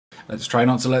Let's try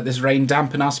not to let this rain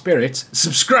dampen our spirits.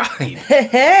 Subscribe!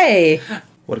 Hey!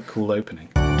 What a cool opening.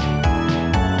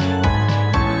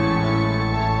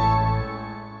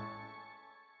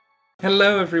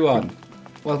 Hello everyone.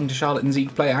 Welcome to Charlotte and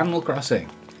Zeke Play Animal Crossing.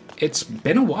 It's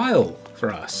been a while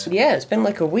for us. Yeah, it's been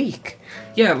like a week.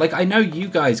 Yeah, like I know you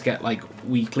guys get like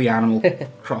weekly Animal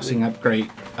Crossing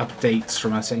updates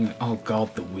from us saying, oh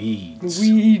god, the weeds.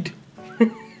 Weed.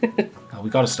 Oh, we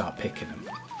gotta start picking them.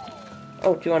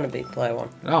 Oh, do you want to be player one?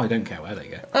 Oh, I don't care where they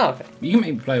go. Oh, okay. You can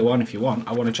make me player one if you want.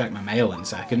 I want to check my mail in a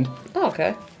second. Oh,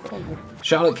 okay.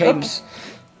 Charlotte came... Oops.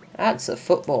 That's a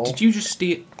football. Did you just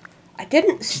steal... I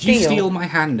didn't steal. Did you steal my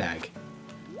hand egg?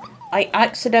 I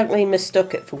accidentally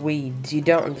mistook it for weeds. You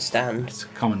don't understand. It's a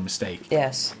common mistake.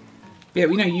 Yes. Yeah,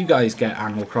 we know you guys get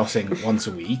Animal Crossing once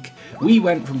a week. We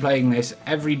went from playing this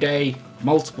every day,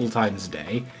 multiple times a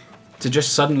day, to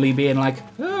just suddenly being like,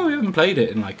 oh, we haven't played it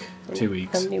in like 2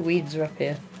 weeks. How many weeds are up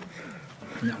here?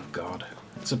 Oh, God.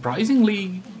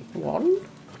 Surprisingly... One?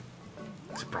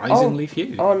 Surprisingly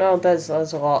few. Oh, no, there's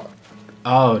a lot.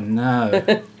 Oh, no.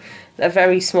 They're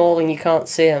very small and you can't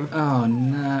see them. Oh,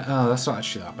 no. Oh, that's not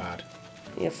actually that bad.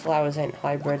 Your flowers ain't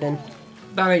hybriding.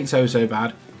 That ain't so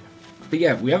bad. But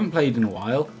yeah, we haven't played in a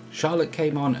while. Charlotte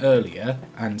came on earlier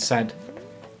and said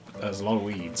there's a lot of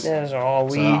weeds. There's all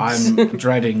weeds. So I'm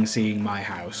dreading seeing my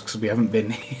house because we haven't been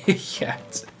here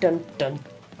yet. Dun dun.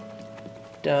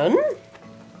 Done?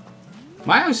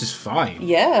 My house is fine.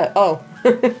 Yeah. Oh.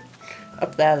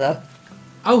 Up there though.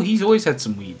 Oh, he's always had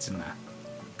some weeds in there.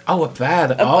 Oh, up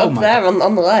there. Up there on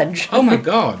the ledge. Oh my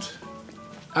god.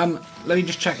 Let me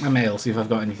just check my mail, see if I've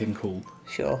got anything cool.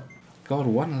 Sure. God,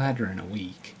 one letter in a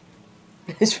week.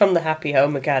 It's from the Happy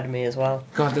Home Academy as well.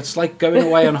 God, that's like going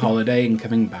away on holiday and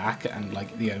coming back and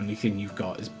like the only thing you've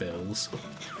got is bills.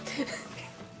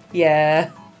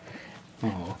 Yeah.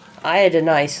 Oh. I had a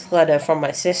nice letter from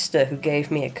my sister who gave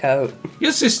me a coat.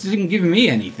 Your sister didn't give me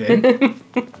anything.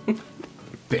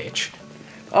 Bitch.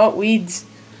 Oh, weeds.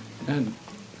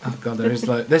 Oh god,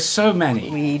 there's so many.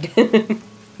 Weed.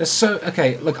 There's so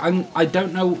okay. Look, I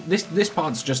don't know. This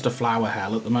part's just a flower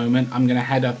hell at the moment. I'm gonna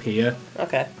head up here.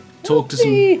 Okay. Talk to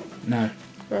some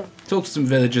Oh. Talk to some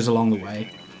villagers along the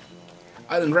way.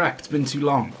 Island Rep, it's been too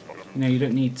long. You know, you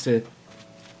don't need to.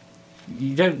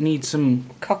 You don't need some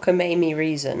cockamamie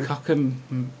reason.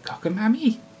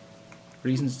 Cockamamie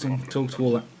reasons to talk to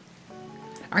all that.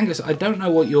 Angus, I don't know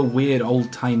what your weird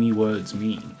old-timey words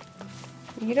mean.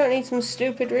 You don't need some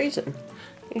stupid reason.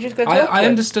 You just go talk to I it.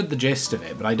 understood the gist of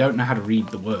it, but I don't know how to read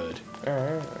the word.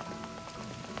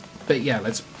 But yeah,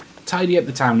 let's tidy up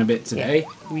the town a bit today. Yeah.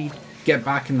 Read. Get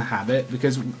back in the habit,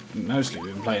 because mostly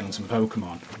we've been playing some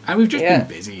Pokemon. And we've just been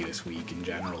busy this week in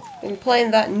general. Been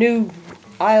playing that new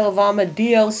Isle of Armor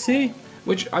DLC.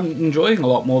 Which I'm enjoying a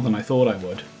lot more than I thought I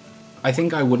would. I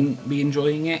think I wouldn't be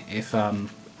enjoying it if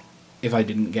I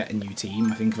didn't get a new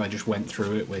team. I think if I just went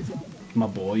through it with my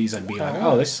boys, I'd be like,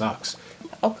 oh, this sucks.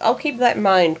 I'll keep that in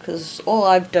mind, because all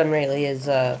I've done really is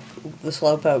the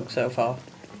Slowpoke so far.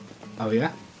 Oh,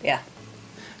 yeah? Yeah.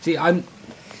 See,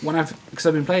 because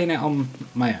I've been playing it on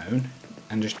my own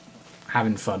and just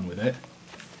having fun with it,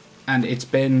 and it's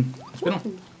been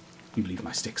you leave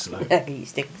my sticks alone.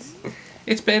 Sticks.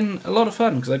 It's been a lot of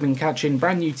fun because I've been catching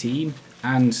brand new team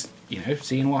and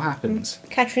seeing what happens.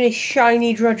 Catching a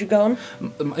shiny Druddigon.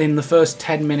 In the first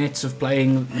 10 minutes of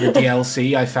playing the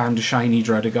DLC, I found a shiny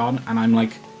Druddigon, and I'm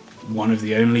like one of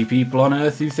the only people on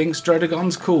Earth who thinks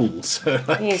Druddigon's cool. So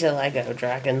like, he's a Lego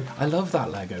dragon. I love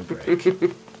that Lego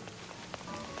brick.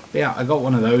 Yeah, I got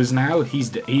one of those now. He's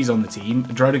on the team.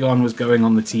 Druddigon was going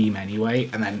on the team anyway,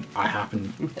 and then I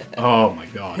happened... Oh my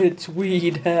god. It's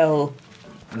weed hell.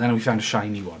 And then we found a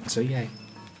shiny one, so yay.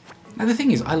 Now the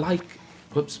thing is, I like...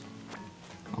 Whoops.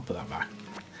 I'll put that back.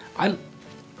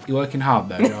 You're working hard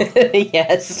there, John.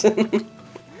 Yes.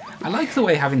 I like the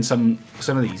way having some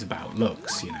of these about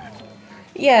looks, you know.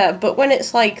 Yeah, but when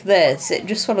it's like this, it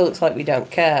just sort of looks like we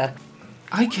don't care.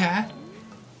 I care.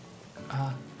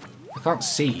 I can't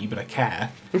see, but I care.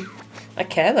 I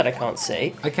care that I can't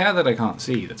see. I care that I can't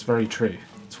see, that's very true.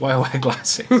 That's why I wear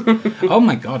glasses. Oh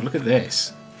my god, look at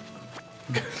this.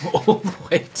 Go all the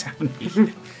way down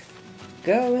here.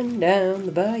 Going down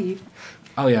the bayou.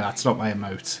 Oh yeah, that's not my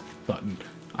emote button.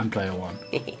 I'm player one.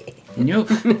 Nope.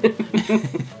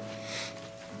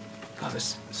 God,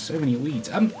 there's so many weeds.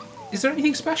 Is there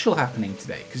anything special happening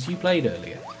today? Because you played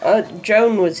earlier.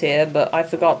 Joan was here, but I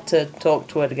forgot to talk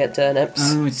to her to get turnips.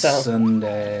 Oh, it's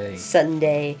Sunday.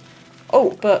 Sunday.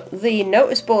 Oh, but the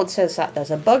notice board says that there's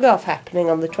a bug-off happening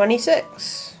on the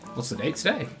 26th. What's the date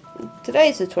today?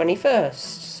 Today's the 21st,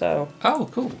 so... Oh,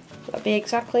 cool. That'll be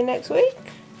exactly next week.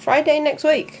 Friday next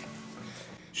week.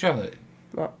 Charlotte,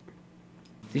 What?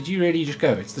 did you really just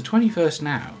go, it's the 21st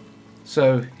now,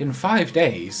 so in 5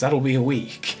 days, that'll be a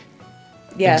week?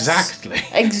 Yes. Exactly.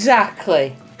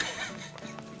 Exactly.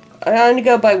 I only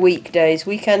go by weekdays.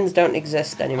 Weekends don't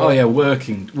exist anymore. Oh yeah,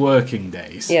 working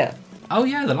days. Yeah. Oh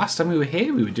yeah, the last time we were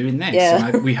here, we were doing this. Yeah.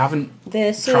 And we haven't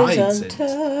This tried is since.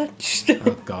 untouched.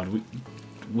 Oh god,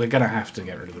 we're gonna have to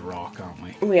get rid of the rock, aren't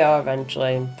we? We are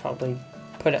eventually, and probably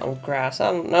put it on grass.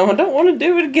 I don't know. I don't want to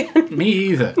do it again. Me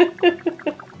either.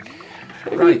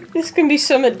 Right. This can be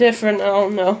somewhat different. I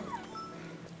don't know.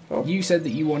 You said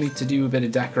that you wanted to do a bit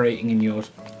of decorating in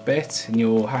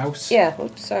your house. Yeah.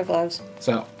 Oops. Sorry, gloves.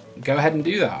 So go ahead and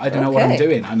do that. I don't know what I'm Okay.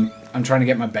 doing. I'm trying to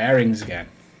get my bearings again.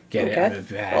 Get it out Okay. of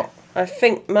there. Well, I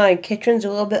think my kitchen's a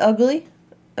little bit ugly,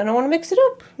 and I want to mix it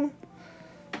up.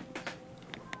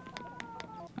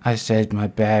 I said my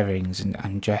bearings, and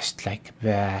I'm just like a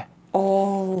bear.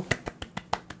 Oh.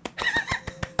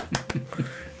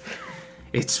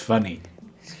 It's funny.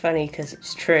 It's funny because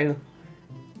it's true.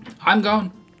 I'm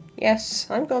gone. Yes,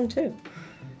 I'm gone too.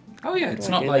 Oh yeah, it's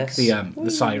do I not do like this?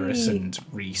 the Cyrus Whee! and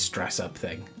Reese dress up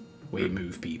thing where you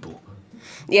move people,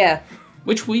 Yeah.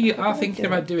 which we are thinking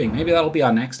about doing. Maybe that'll be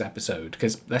our next episode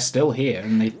because they're still here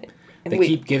and they we-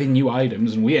 keep giving you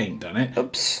items and we ain't done it.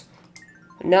 Oops.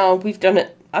 No, we've done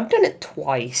it. I've done it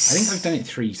twice. I think I've done it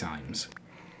 3 times.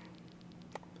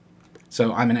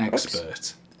 So I'm an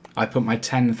expert. I put my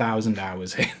 10,000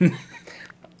 hours in.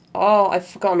 Oh, I've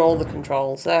forgotten all the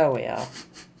controls. There we are.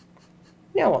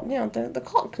 You know what? You know, the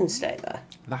clock can stay there.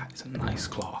 That is a nice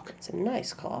clock. It's a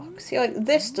nice clock. See, like,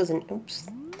 this doesn't... Oops.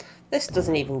 This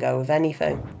doesn't even go with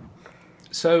anything.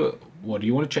 So what do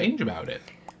you want to change about it?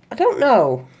 I don't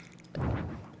know.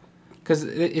 Because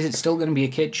is it still going to be a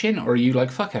kitchen, or are you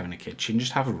like, fuck having a kitchen,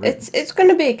 just have a room? It's going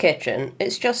to be a kitchen.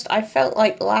 It's just, I felt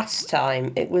like last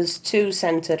time it was too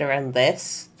centered around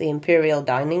this, the Imperial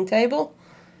dining table.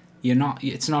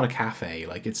 It's not a cafe,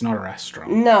 like, it's not a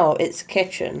restaurant. No, it's a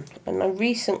kitchen. And I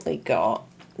recently got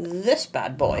this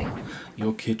bad boy.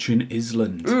 Your kitchen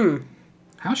island.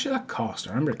 How much did that cost?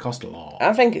 I remember it cost a lot.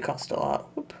 I think it cost a lot.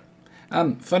 Oop.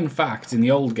 Fun fact, in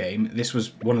the old game, this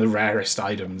was one of the rarest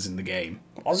items in the game.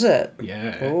 Was it?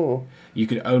 Yeah. Oh. You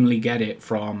could only get it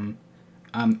from...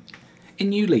 in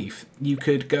New Leaf, you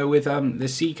could go with the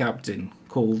sea captain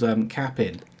called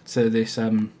Capin to this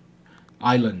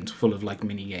island full of like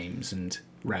mini games and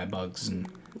rare bugs and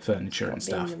furniture and In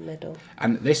stuff. the middle.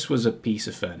 And this was a piece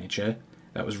of furniture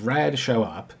that was rare to show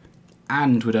up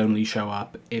and would only show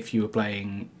up if you were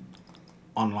playing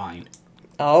online.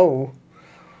 Oh.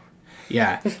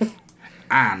 Yeah.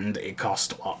 And it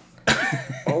cost a lot.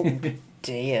 Oh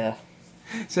dear.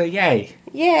 So yay.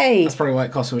 Yay. That's probably why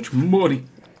it cost so much money.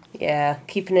 Yeah,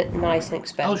 keeping it nice and Oh,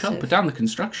 expensive. shall I put down the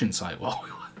construction site while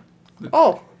we were...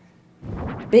 Oh.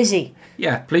 Busy.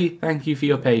 Yeah, please, thank you for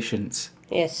your patience.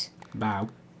 Yes. Bow.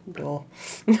 Door.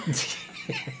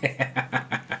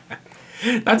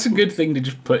 That's a good thing to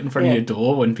just put in front of Yeah. your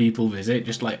door when people visit.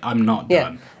 Just like, I'm not Yeah.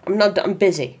 done. I'm not done. I'm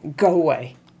busy. Go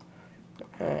away.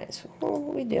 Alright, so what are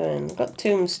we doing? We've got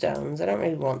tombstones. I don't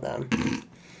really want them.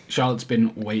 Charlotte's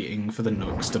been waiting for the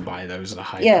Nooks to buy those at a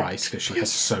high Yeah. price because she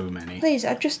has so many. Please,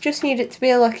 I just need it to be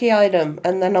a lucky item,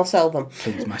 and then I'll sell them.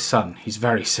 Please, my son, he's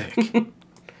very sick.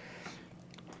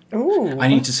 Ooh. I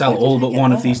need to sell where did all I but get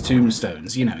one of that? these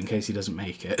tombstones, you know, in case he doesn't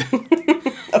make it.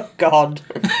 Oh, God.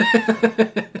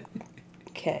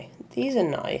 Okay, these are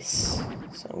nice.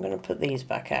 So I'm going to put these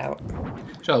back out.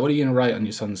 Charlotte, what are you going to write on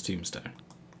your son's tombstone?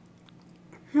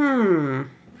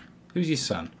 Who's your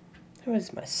son? Who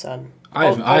is my son? I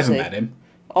haven't Ozzy. met him.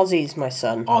 Ozzy's my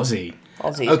son. Ozzy.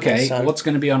 Ozzy's my Okay, son. what's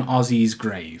going to be on Ozzy's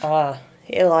grave?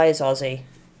 Here lies Ozzy,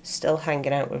 still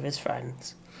hanging out with his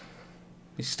friends.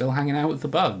 He's still hanging out with the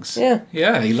bugs. Yeah.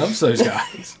 Yeah, he loves those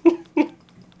guys.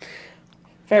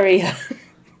 Very,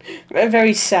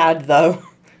 very sad though.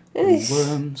 The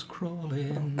worms crawl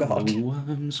in, God. the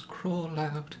worms crawl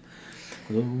out.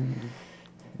 The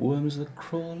worms that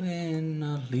crawl in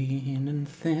are lean and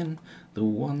thin. The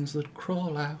ones that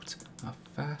crawl out are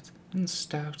fat and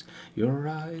stout. Your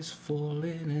eyes fall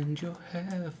in and your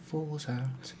hair falls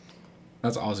out.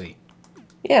 That's Ozzy.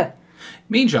 Yeah.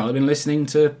 Me and Charlotte have been listening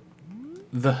to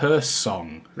the Hearse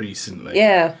song recently.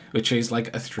 Yeah. Which is like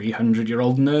a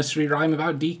 300-year-old nursery rhyme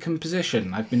about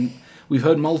decomposition. We've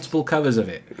heard multiple covers of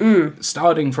it,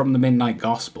 starting from the Midnight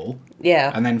Gospel,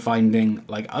 Yeah. and then finding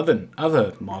like other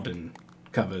modern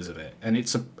covers of it, and it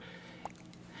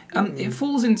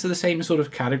falls into the same sort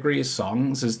of category as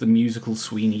songs as the musical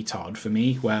Sweeney Todd for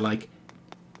me, where like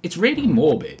it's really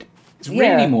morbid. It's really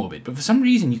Yeah. morbid, but for some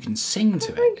reason you can sing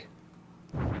to it.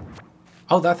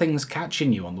 Oh, that thing's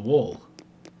catching you on the wall.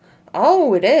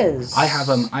 Oh, it is. I have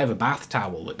a bath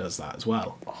towel that does that as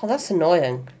well. Oh, that's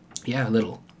annoying. Yeah, a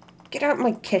little. Get out of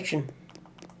my kitchen.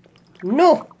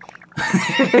 No.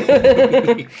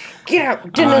 Get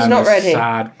out. Dinner's not ready.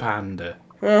 I'm a sad panda.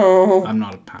 Oh. I'm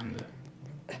not a panda.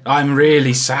 I'm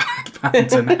really sad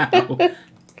panda now.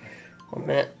 1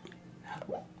 minute.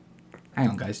 Hang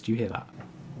on, guys. Do you hear that?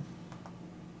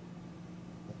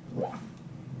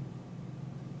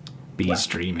 Bees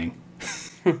dreaming.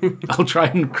 I'll try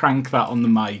and crank that on the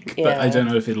mic, but I don't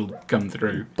know if it'll come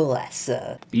through. Bless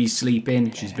her. Bee's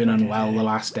sleeping. She's been unwell the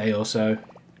last day or so.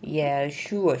 Yeah,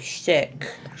 she was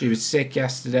sick. She was sick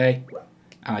yesterday,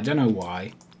 and I don't know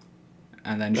why.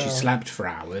 And then she slept for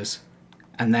hours.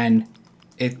 And then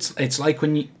it's like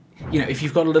when you know, if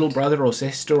you've got a little brother or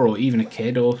sister or even a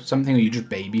kid or something, or you just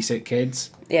babysit kids.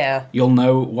 Yeah. You'll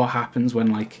know what happens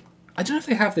when, like, I don't know if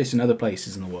they have this in other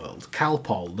places in the world.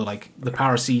 Calpol, the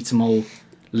paracetamol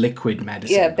liquid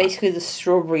medicine. Yeah, basically the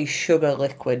strawberry sugar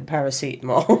liquid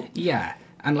paracetamol. Yeah,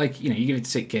 and like, you know, you give it to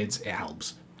sick kids, it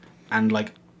helps. And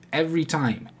like every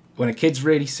time when a kid's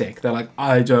really sick, they're like,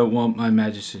 I don't want my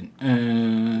medicine.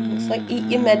 It's like, eat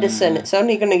your medicine, it's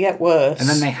only going to get worse. And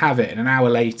then they have it, and an hour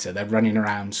later they're running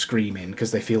around screaming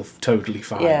because they feel totally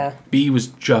fine. Yeah. B was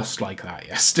just like that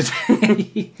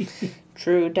yesterday.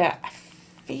 True that. I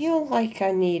feel like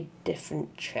I need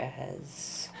different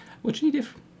chairs. What do you need?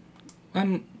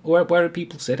 Where are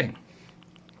people sitting?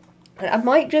 I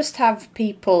might just have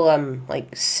people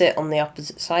like sit on the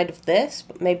opposite side of this,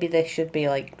 but maybe they should be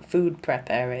like food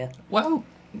prep area. Well,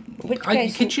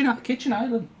 kitchen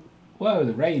island. Whoa,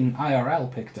 the rain IRL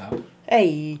picked up.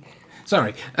 Hey.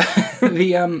 Sorry,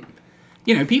 the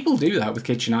you know, people do that with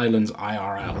kitchen islands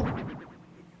IRL.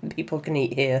 People can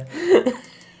eat here.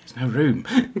 There's no room.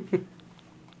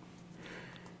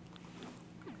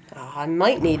 Oh, I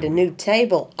might need a new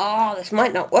table. Oh, this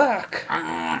might not work.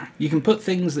 You can put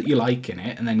things that you like in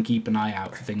it and then keep an eye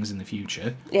out for things in the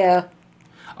future. Yeah.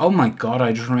 Oh my god,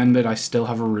 I just remembered I still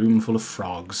have a room full of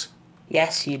frogs.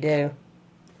 Yes, you do.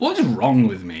 What is wrong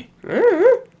with me?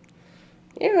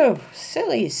 You're a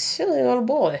silly, silly little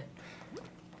boy.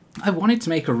 I wanted to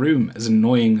make a room as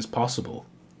annoying as possible,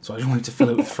 so I just wanted to fill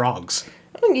it with frogs.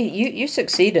 Oh, you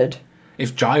succeeded.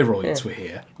 If gyroids were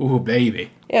here, ooh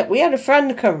baby. Yeah, we had a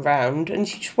friend come round and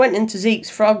she just went into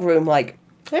Zeke's frog room like,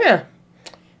 yeah,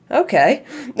 okay.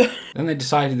 Then they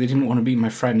decided they didn't want to be my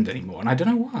friend anymore, and I don't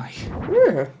know why.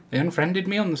 They unfriended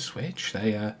me on the Switch.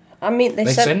 They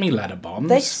sent me letter bombs.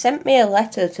 They sent me a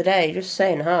letter today just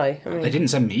saying hi. They didn't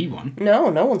send me one. No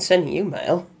one's sending you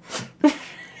mail.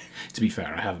 To be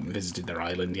fair, I haven't visited their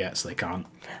island yet, so they can't.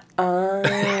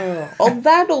 Oh,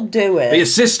 that'll do it. But your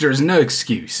sister is no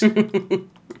excuse.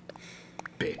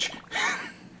 Bitch.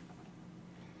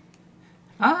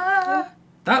 I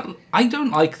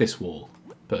don't like this wall,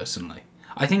 personally.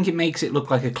 I think it makes it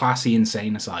look like a classy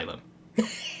insane asylum.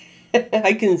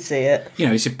 I can see it. You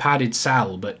know, it's a padded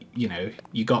cell, but, you know,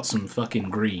 you got some fucking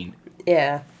green.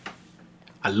 Yeah.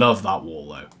 I love that wall,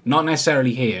 though. Not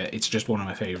necessarily here, it's just one of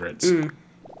my favourites.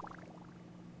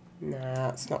 Nah,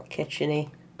 it's not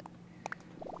kitchen-y.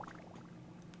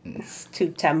 It's too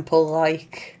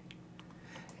temple-like.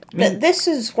 This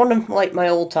is one of, like, my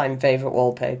all-time favourite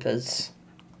wallpapers.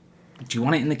 Do you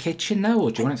want it in the kitchen, though,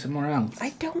 or do you want it somewhere else?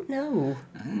 I don't know.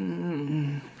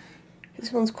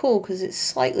 This one's cool because it's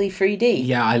slightly 3D.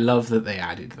 Yeah, I love that they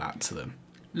added that to them.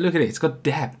 Look at it, it's got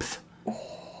depth.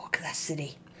 Oh, look at that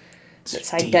city. It's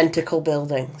deep. identical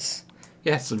buildings.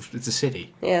 Yeah, it's a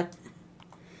city. Yeah.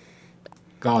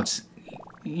 God,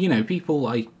 you know, people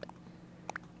like...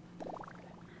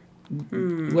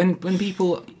 When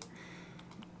people...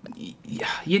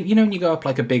 You know when you go up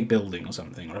like a big building or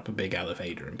something, or up a big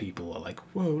elevator, and people are like,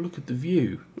 whoa, look at the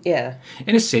view. Yeah.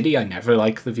 In a city, I never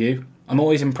like the view. I'm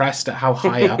always impressed at how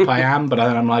high up I am, but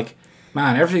then I'm like,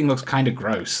 man, everything looks kind of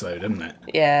gross, though, doesn't it?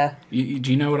 Yeah. Do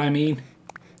you know what I mean?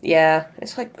 Yeah.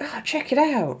 It's like, check it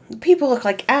out. People look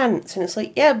like ants, and it's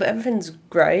like, yeah, but everything's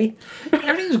grey.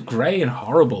 Everything's grey and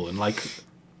horrible, and like,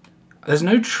 there's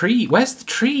no tree. Where's the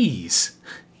trees?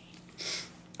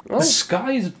 Oh. The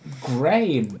sky's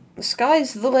grey and... The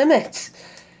sky's the limit.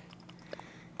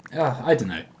 I don't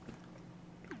know.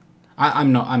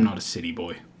 I'm not a city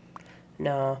boy.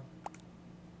 No.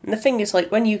 And the thing is,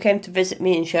 like, when you came to visit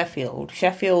me in Sheffield,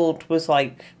 Sheffield was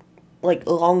like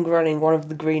long running one of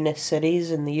the greenest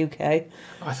cities in the UK.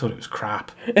 I thought it was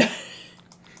crap.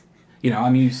 You know,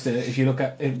 I'm used to, if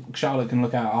Charlotte can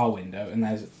look out our window and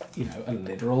there's, you know, a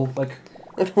literal, like...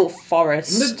 Little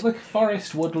forest. Like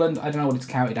forest, woodland, I don't know what it's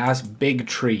counted as, big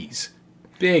trees.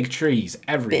 Big trees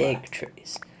everywhere. Big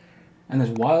trees. And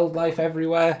there's wildlife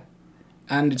everywhere.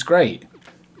 And it's great.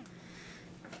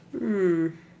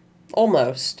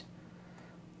 Almost.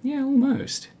 Yeah,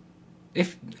 almost. Do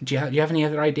you have any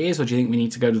other ideas, or do you think we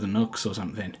need to go to the Nooks or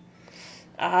something?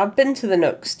 I've been to the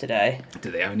Nooks today.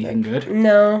 Do they have anything good?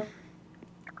 No.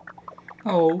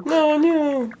 Oh.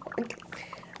 No.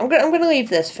 I'm gonna leave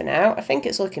this for now. I think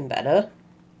it's looking better.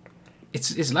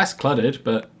 It's less cluttered,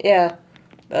 but... Yeah.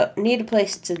 But need a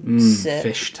place to sit.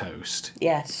 Fish toast.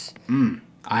 Yes.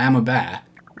 I am a bear.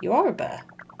 You are a bear.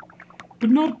 But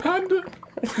not a panda.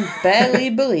 I can barely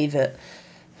believe it.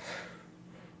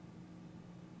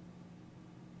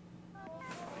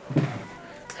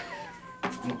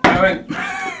 Going.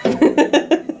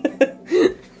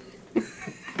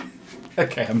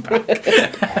 Okay, I'm back.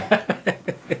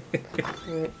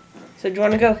 Right. So do you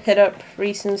want to go hit up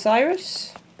Reese and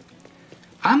Cyrus?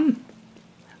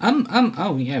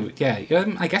 Oh, yeah,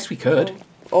 I guess we could.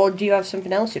 Or do you have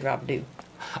something else you'd rather do?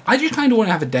 I just kind of want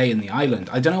to have a day in the island.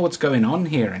 I don't know what's going on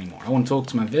here anymore. I want to talk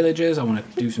to my villagers. I want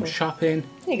to do some shopping.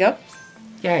 There you go.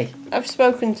 Yay. I've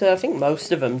spoken to, I think,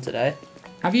 most of them today.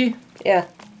 Have you? Yeah.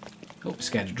 Oh,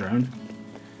 scared a drone.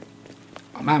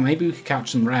 Oh, man, maybe we could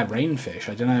catch some rare rainfish.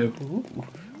 I don't know. Ooh.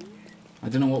 I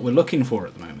don't know what we're looking for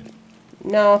at the moment.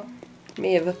 No,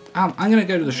 me either. I'm going to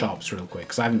go to the shops real quick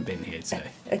because I haven't been here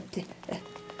today.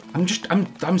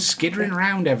 I'm skittering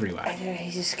around everywhere.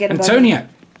 He's just scared Antonia!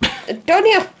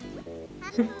 Antonia!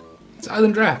 It's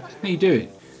Island Rap. How you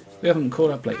doing? We haven't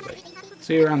caught up lately.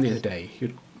 See you around the other day.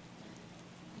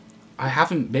 I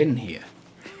haven't been here.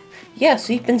 Yeah,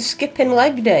 so you've been skipping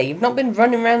leg day. You've not been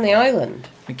running around the island.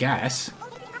 I guess.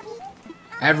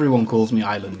 Everyone calls me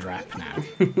Island Rap now.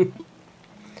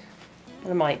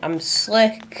 What am I? I'm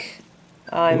slick.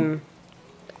 I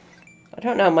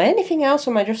don't know. Am I anything else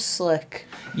or am I just slick?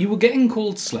 You were getting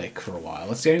called Slick for a while.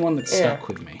 That's the only one that stuck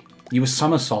with me. You were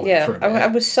Somersault for a bit. I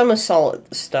was Somersault at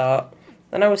the start.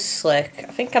 Then I was slick.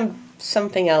 I think I'm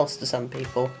something else to some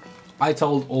people. I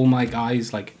told all my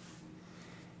guys, like...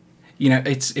 You know,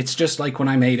 it's just like when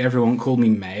I made everyone call me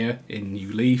Mayor in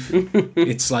New Leaf.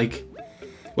 It's like,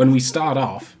 when we start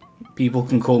off, people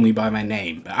can call me by my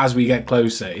name. But as we get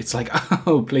closer, it's like,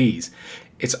 oh, please.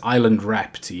 It's Island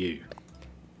Rep to you.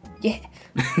 Yeah.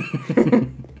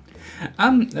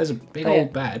 There's a big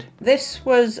old bed. This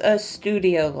was a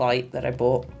studio light that I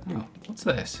bought. Oh, what's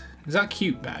this? Is that a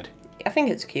cute bed? I think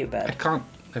it's a cute bed. I can't...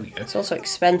 There we go. It's also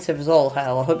expensive as all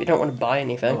hell. I hope you don't want to buy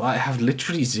anything. Oh, I have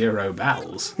literally 0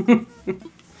 bells.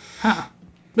 Huh.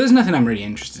 There's nothing I'm really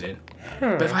interested in.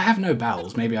 But if I have no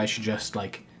bells, maybe I should just,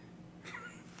 like...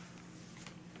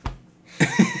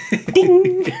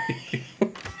 Ding!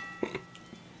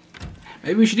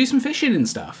 Maybe we should do some fishing and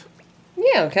stuff.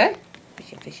 Yeah, okay.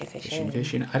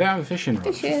 Fishing. I don't have a fishing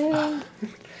rod. Fishing.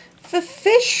 For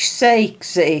fish sake,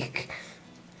 Zeke.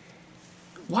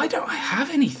 Why don't I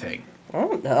have anything? I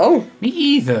don't know. Me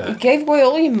either. You gave away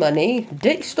all your money.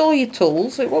 Dick stole your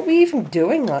tools. Like, what were you even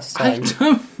doing last time? I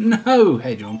don't know.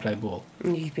 Hey, do you want to play ball?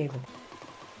 You people.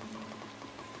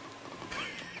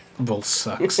 Ball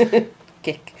sucks.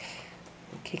 Kick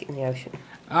it in the ocean.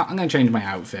 I'm going to change my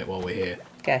outfit while we're here.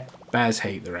 Okay. Bears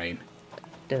hate the rain.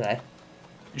 Do they?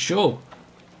 Sure.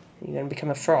 You're going to become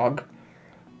a frog.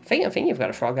 I think you've got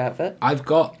a frog outfit. I've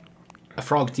got a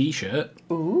frog t-shirt.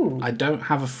 Ooh. I don't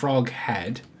have a frog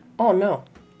head. Oh, no.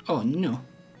 Oh, no.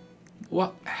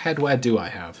 What headwear do I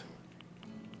have?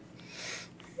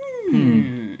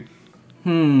 You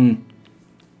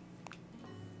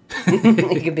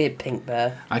could be a pink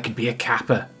bear. I could be a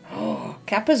kappa.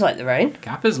 Kappas like the rain.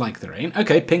 Kappas like the rain.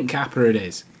 Okay, pink kappa it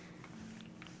is.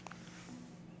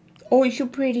 Oh, you're so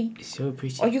pretty. So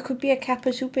pretty. Or you could be a Kappa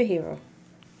superhero.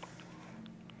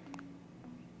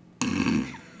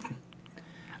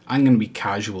 I'm going to be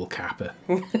casual kappa.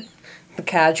 The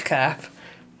Kaj Cap.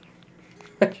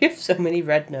 You have so many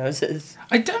red noses.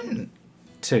 I don't.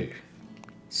 Too.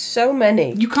 So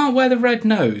many. You can't wear the red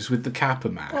nose with the kappa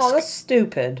mask. Oh, that's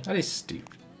stupid. That is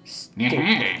stupid. Stupid.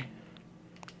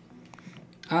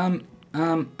 I don't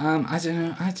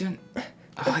know.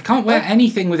 I can't wear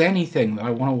anything with anything that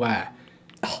I want to wear.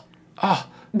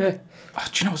 Do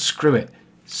you know what? Screw it.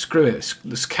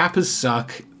 This kappas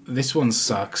suck. This one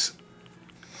sucks.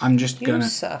 I'm just gonna...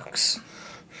 sucks.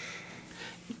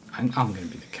 I'm gonna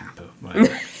be the kappa.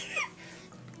 Whatever.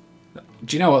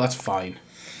 Do you know what? That's fine.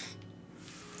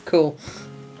 Cool.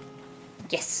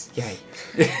 Yes. Yay.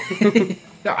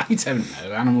 I don't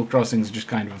know. Animal Crossing is just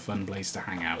kind of a fun place to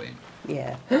hang out in.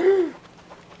 Yeah.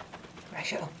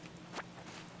 Right.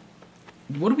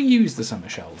 What do we use the summer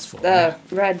shells for? Rad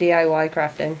DIY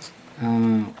craftings.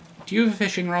 Do you have a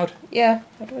fishing rod? Yeah.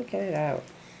 How do I get it out?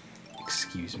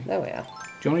 Excuse me. There we are.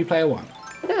 Do you want me to play a one?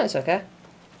 No, it's okay.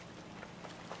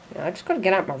 Yeah, I just gotta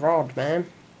get out my rod, man.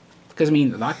 Because, I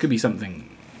mean, that could be something,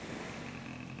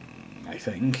 I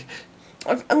think.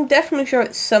 I'm definitely sure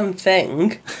it's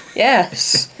something.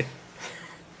 Yes.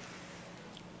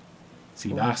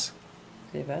 Sea bass.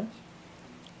 Sea bass?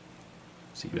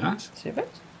 Sea bass? Sea bass?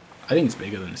 I think it's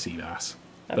bigger than a sea bass.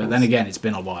 I But think then it's- again, it's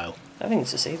been a while. I think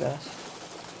it's a sea bass.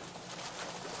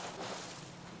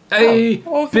 Hey!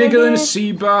 Oh, Bigger than a no.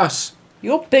 sea bass!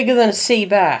 You're bigger than a sea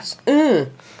bass. Yeah,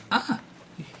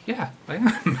 I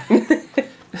am.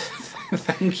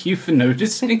 Thank you for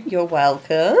noticing. You're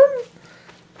welcome.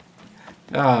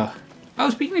 Oh,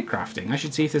 speaking of crafting, I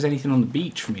should see if there's anything on the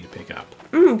beach for me to pick up.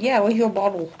 Yeah, where's your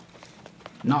bottle?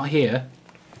 Not here.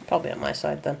 Probably on my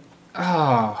side then.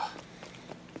 Ah,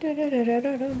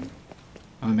 Da-da-da-da-da-dum.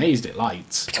 I'm amazed it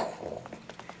lights.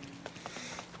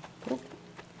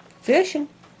 Fishing.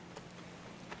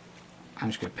 I'm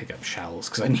just going to pick up shells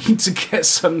because I need to get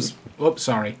some... Oops,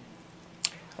 sorry.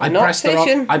 I I'm not pressed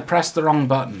fishing. I pressed the wrong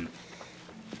button.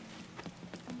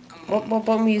 What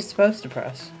button were you supposed to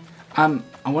press? I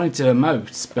wanted to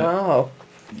emote,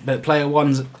 but player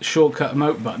one's shortcut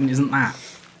emote button isn't that.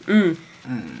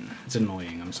 It's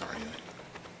annoying, I'm sorry.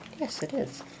 Yes, it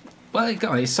is. Well,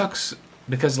 it sucks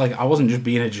because, like, I wasn't just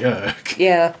being a jerk.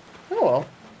 Yeah. Oh well.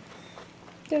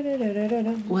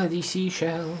 Da-da-da-da-da-dum. Where these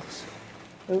seashells?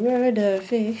 Where are the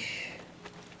fish?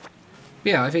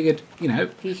 Yeah, I figured, you know...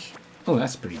 Fish. Oh,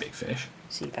 that's a pretty big fish.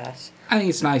 Sea bass. I think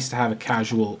it's nice to have a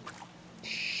casual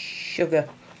Sugar.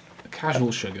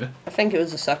 sugar. I think it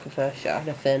was a sucker fish that had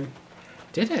a fin.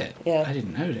 Did it? Yeah. I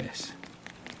didn't know this.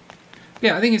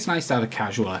 Yeah, I think it's nice to have a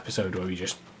casual episode where we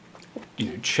just, you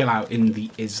know, chill out in the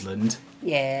island.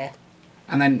 Yeah.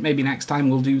 And then maybe next time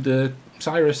we'll do the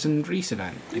Cyrus and Reese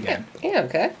event again. Yeah,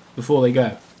 okay. Before they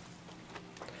go.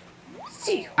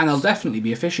 See. And there'll definitely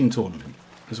be a fishing tournament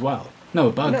as well. No,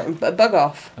 a bug. No, a bug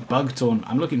off. A bug tournament.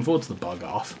 I'm looking forward to the bug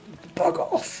off. Bug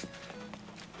off.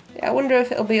 Yeah, I wonder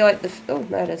if it'll be like the... Oh,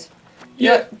 there it is.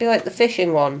 Yeah. It'll be like the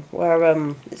fishing one, where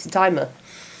it's a timer.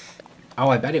 Oh,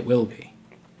 I bet it will be.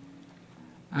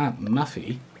 Ah,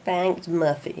 Muffy. Thanks,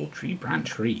 Muffy. Tree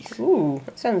branch wreath. Ooh,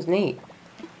 that sounds neat.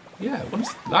 Yeah, what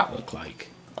does that look like?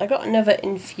 I got another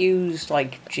infused,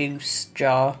 like, juice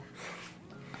jar.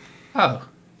 Oh,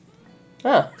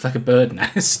 Ah, it's like a bird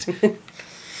nest.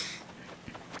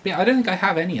 Yeah, I don't think I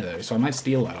have any of those, so I might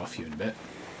steal that off you in a bit.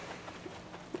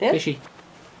 yeah. Fishy.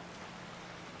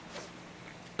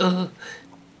 Well,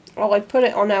 I put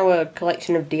it on our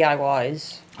collection of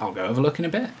DIYs. I'll go have a look in a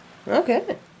bit.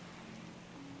 Okay.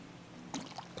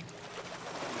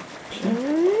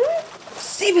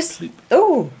 Seabus!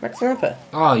 Oh, red snapper.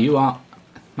 Oh, you are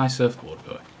my surfboard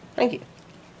boy. Thank you.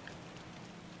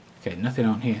 Okay, nothing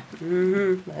on here.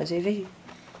 There's a fishy.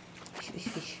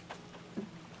 Fish.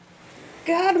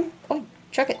 Got him! Oh,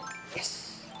 chuck it.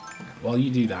 Yes. While you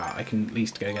do that, I can at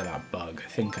least go get that bug. I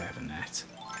think I have a net.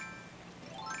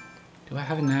 Do I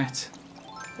have a net?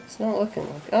 It's not looking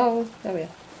like... Oh, there we are.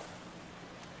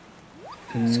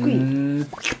 Squeak.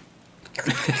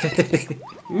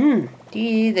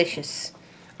 Delicious.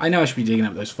 I know I should be digging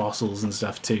up those fossils and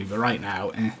stuff too, but right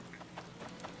now,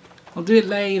 I'll do it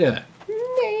later.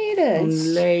 Later. I'm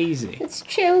lazy. It's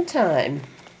chill time.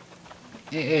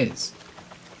 It is.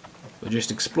 We're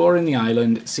just exploring the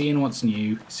island, seeing what's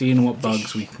new, seeing what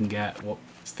bugs we can get, what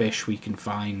fish we can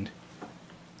find.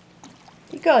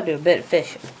 You gotta do a bit of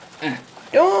fishing.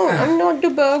 Don't, I'm not the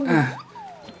bug.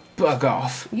 Bug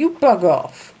off. You bug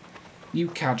off. You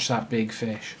catch that big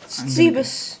fish.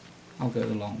 Seabus. I'll go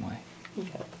the long way.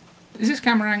 Okay. Is this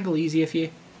camera angle easier for you?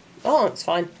 Oh, it's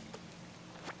fine.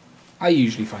 I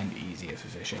usually find it easier for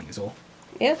fishing, is all.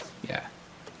 Yeah. Yeah.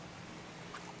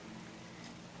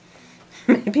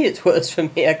 Maybe it's worse for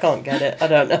me. I can't get it. I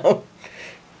don't know.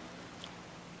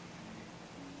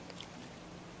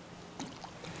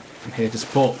 I'm here to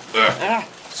support. Ah.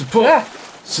 Support! Ah.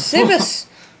 Support! Seabus.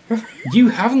 You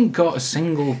haven't got a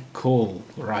single call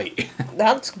right.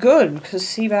 That's good, because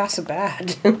sea bass are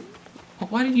bad. Well,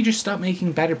 why don't you just start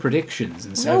making better predictions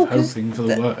instead No, of 'cause hoping for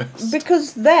the worst?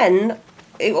 Because then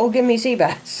it will give me sea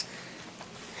bass.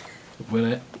 Will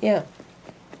it? Yeah.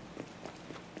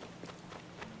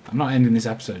 I'm not ending this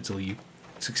episode till you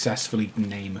successfully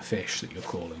name a fish that you're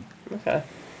calling. Okay.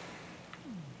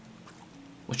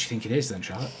 What do you think it is then,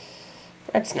 Charlotte?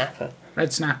 Red snapper.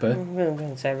 Red snapper? I'm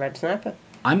going to say red snapper.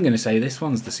 I'm going to say this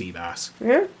one's the sea bass.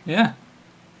 Yeah? Yeah.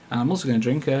 And I'm also going to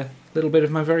drink a little bit of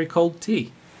my very cold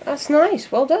tea. That's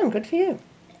nice. Well done. Good for you.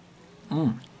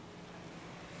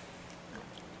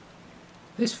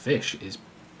 This fish is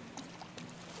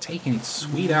taking its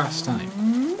sweet ass time.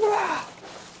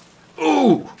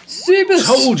 Ooh! Sea bass.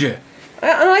 Told you!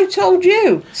 And I told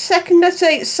you. Second I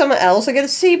say it's something else, I get a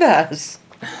sea bass.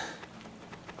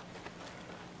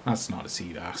 That's not a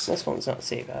sea bass. This one's not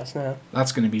sea bass, no.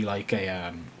 That's going to be like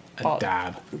a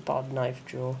dab. Bod knife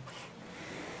jaw.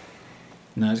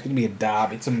 No, it's going to be a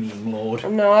dab. It's a meme lord.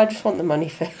 No, I just want the money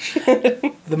fish.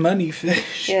 The money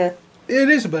fish. Yeah. It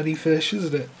is a money fish,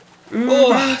 isn't it?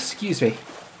 Oh, excuse me.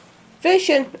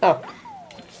 Fishing. Oh.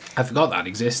 I forgot that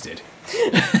existed.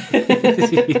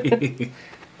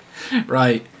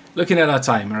 Right. Looking at our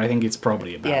timer, I think it's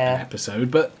probably about an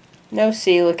episode, but... No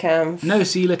coelacanths. No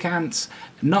coelacanths.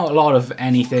 Not a lot of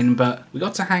anything, but we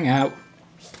got to hang out.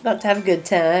 Got to have a good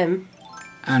time.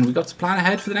 And we got to plan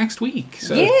ahead for the next week.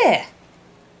 So yeah,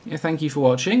 thank you for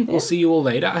watching. We'll see you all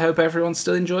later. I hope everyone's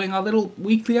still enjoying our little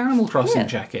weekly Animal Crossing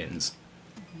check-ins.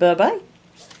 Bye-bye.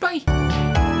 Bye.